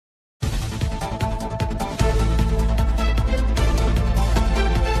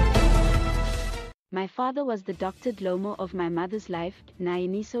My father was the Dr Dhlomo of my mother's life.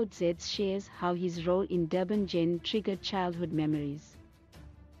 Nyaniso Dzedze shares how his role in Durban Gen triggered childhood memories.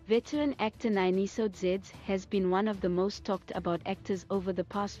 Veteran actor Nyaniso Dzedze has been one of the most talked about actors over the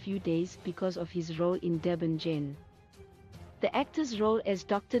past few days because of his role in Durban Gen. The actor's role as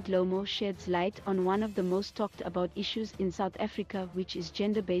Dr Dhlomo sheds light on one of the most talked about issues in South Africa, which is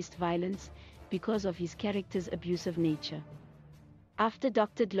gender-based violence, because of his character's abusive nature. After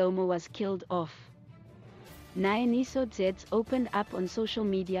Dr Dhlomo was killed off, Nyaniso Dzedze opened up on social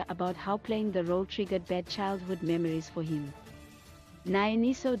media about how playing the role triggered bad childhood memories for him.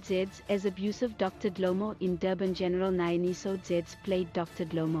 Nyaniso Dzedze as abusive Dr Dhlomo in Durban General. Nyaniso Dzedze played Dr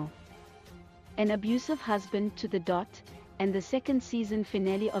Dhlomo, an abusive husband to the dot, and the second season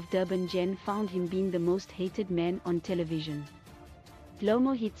finale of Durban Gen found him being the most hated man on television.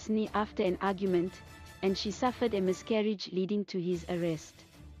 Dhlomo hit Sni after an argument, and she suffered a miscarriage leading to his arrest.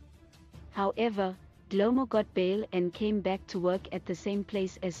 However, Dhlomo got bail and came back to work at the same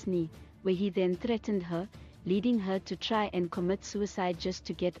place as Sni, where he then threatened her, leading her to try and commit suicide just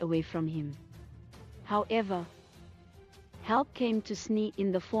to get away from him. However, help came to Sni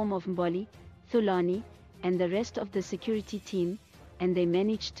in the form of Mboli, Thulani, and the rest of the security team, and they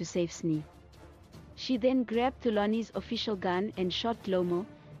managed to save Sni. She then grabbed Thulani's official gun and shot Dhlomo.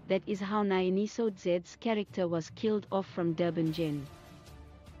 That is how Nyaniso Dzedze's character was killed off from Durban Gen.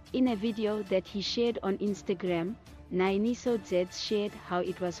 In a video that he shared on Instagram, Nyaniso Dzedze shared how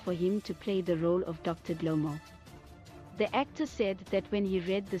it was for him to play the role of Dr Dhlomo. The actor said that when he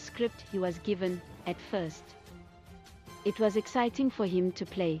read the script he was given, at first, it was exciting for him to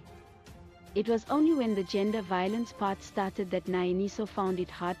play. It was only when the gender violence part started that Nyaniso found it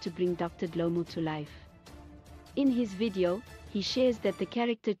hard to bring Dr Dhlomo to life. In his video, he shares that the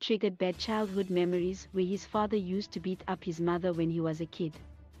character triggered bad childhood memories where his father used to beat up his mother when he was a kid.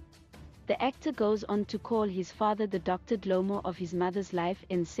 The actor goes on to call his father the Dr Dhlomo of his mother's life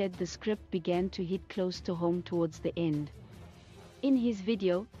and said the script began to hit close to home towards the end. In his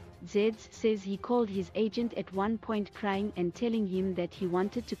video, Dzedze says he called his agent at one point crying and telling him that he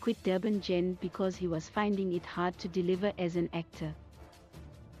wanted to quit Durban Gen because he was finding it hard to deliver as an actor.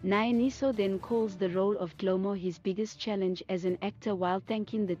 Nyaniso then calls the role of Dhlomo his biggest challenge as an actor while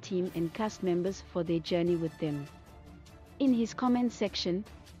thanking the team and cast members for their journey with them. In his comment section,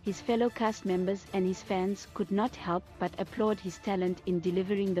 his fellow cast members and his fans could not help but applaud his talent in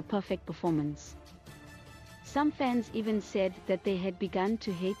delivering the perfect performance. Some fans even said that they had begun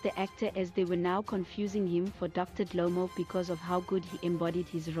to hate the actor as they were now confusing him for Dr Dhlomo because of how good he embodied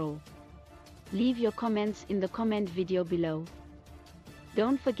his role. Leave your comments in the comment video below.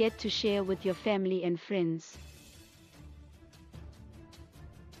 Don't forget to share with your family and friends.